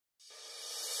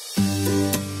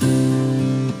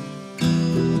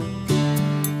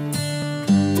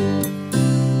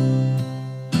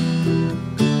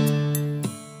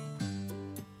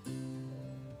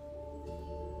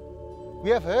We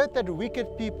have heard that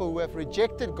wicked people who have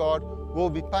rejected God will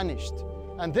be punished.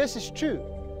 And this is true.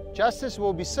 Justice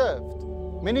will be served.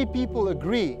 Many people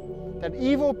agree that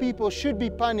evil people should be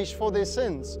punished for their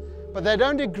sins, but they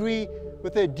don't agree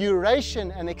with the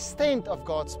duration and extent of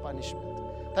God's punishment.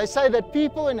 They say that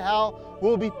people in hell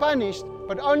will be punished,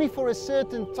 but only for a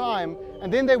certain time,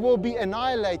 and then they will be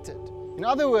annihilated. In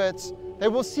other words, they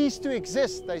will cease to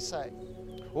exist, they say.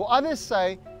 Or others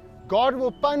say God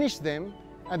will punish them,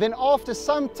 and then after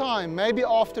some time, maybe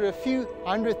after a few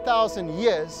 100,000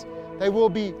 years, they will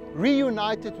be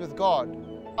reunited with God.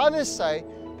 Others say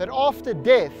that after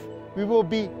death, we will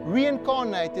be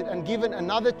reincarnated and given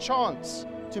another chance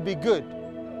to be good.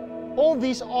 All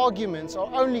these arguments are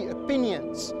only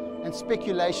opinions and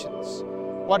speculations.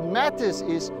 What matters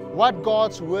is what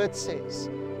God's Word says.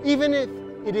 Even if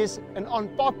it is an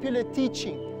unpopular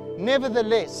teaching,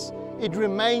 nevertheless, it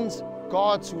remains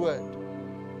God's Word.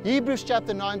 Hebrews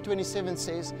chapter 9:27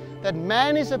 says that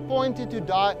man is appointed to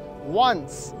die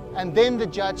once and then the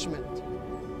judgment.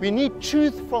 We need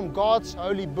truth from God's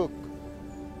holy book.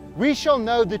 We shall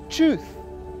know the truth,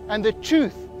 and the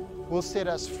truth will set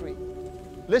us free.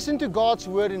 Listen to God's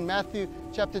word in Matthew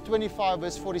chapter 25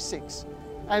 verse 46.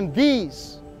 And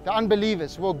these, the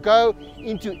unbelievers, will go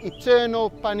into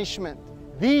eternal punishment.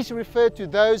 These refer to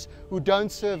those who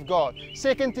don't serve God.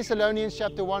 2 Thessalonians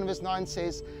chapter 1 verse 9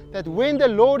 says that when the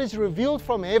Lord is revealed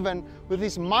from heaven with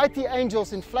his mighty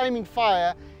angels in flaming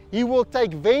fire, he will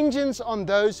take vengeance on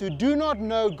those who do not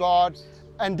know God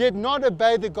and did not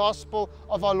obey the gospel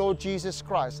of our Lord Jesus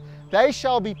Christ. They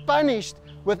shall be punished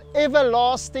with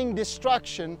everlasting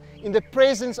destruction in the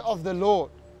presence of the Lord.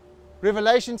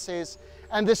 Revelation says,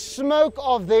 and the smoke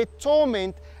of their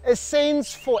torment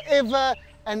ascends forever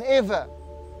and ever.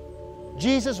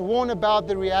 Jesus warned about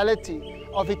the reality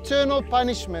of eternal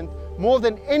punishment more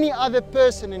than any other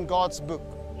person in God's book.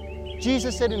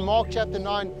 Jesus said in Mark chapter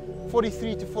 9,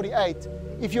 43 to 48,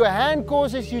 if your hand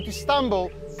causes you to stumble,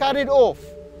 cut it off.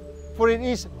 For it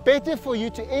is better for you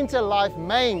to enter life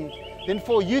maimed than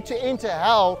for you to enter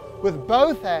hell with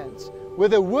both hands, where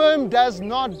the worm does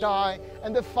not die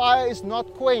and the fire is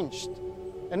not quenched.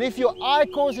 And if your eye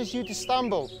causes you to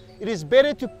stumble, it is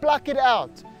better to pluck it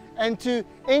out and to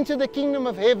enter the kingdom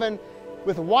of heaven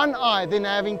with one eye than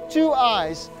having two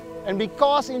eyes and be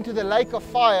cast into the lake of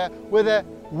fire where the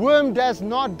worm does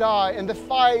not die and the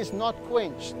fire is not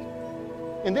quenched.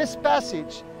 In this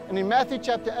passage and in Matthew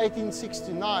chapter 18, 6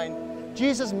 to 9,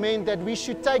 Jesus meant that we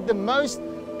should take the most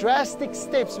drastic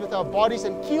steps with our bodies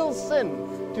and kill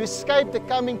sin to escape the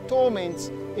coming torments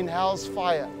in hell's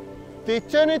fire. The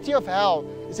eternity of hell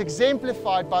is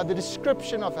exemplified by the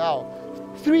description of hell.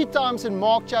 3 times in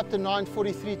Mark chapter 9,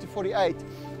 43 to 48,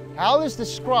 hell is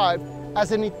described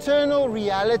as an eternal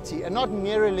reality and not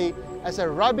merely as a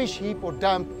rubbish heap or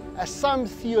dump, as some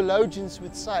theologians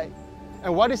would say.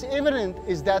 And what is evident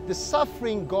is that the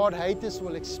suffering God-haters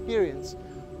will experience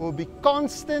will be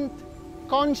constant,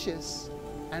 conscious,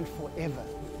 and forever.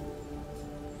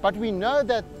 But we know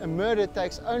that a murder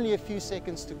takes only a few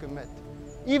seconds to commit,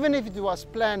 even if it was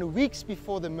planned weeks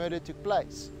before the murder took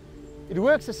place. It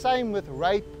works the same with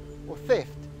rape or theft.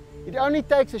 It only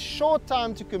takes a short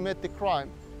time to commit the crime,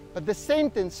 but the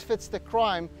sentence fits the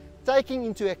crime, taking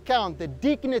into account the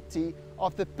dignity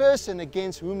of the person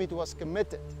against whom it was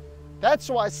committed. That's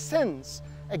why sins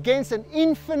against an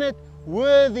infinite,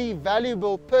 worthy,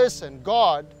 valuable person,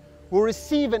 God, will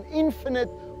receive an infinite,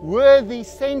 worthy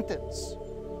sentence.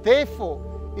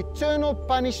 Therefore, eternal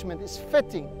punishment is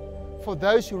fitting for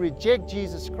those who reject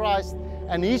Jesus Christ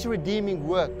and his redeeming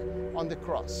work on the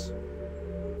cross.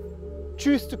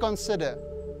 Truth to consider.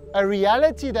 A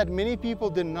reality that many people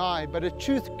deny, but a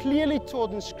truth clearly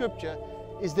taught in Scripture,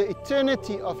 is the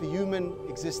eternity of human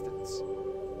existence.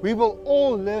 We will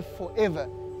all live forever,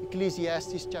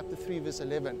 Ecclesiastes chapter 3 verse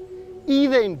 11,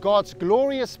 either in God's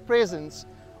glorious presence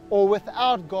or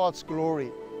without God's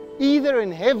glory, either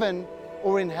in heaven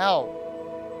or in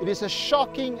hell. It is a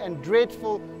shocking and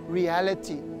dreadful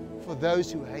reality for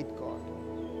those who hate God.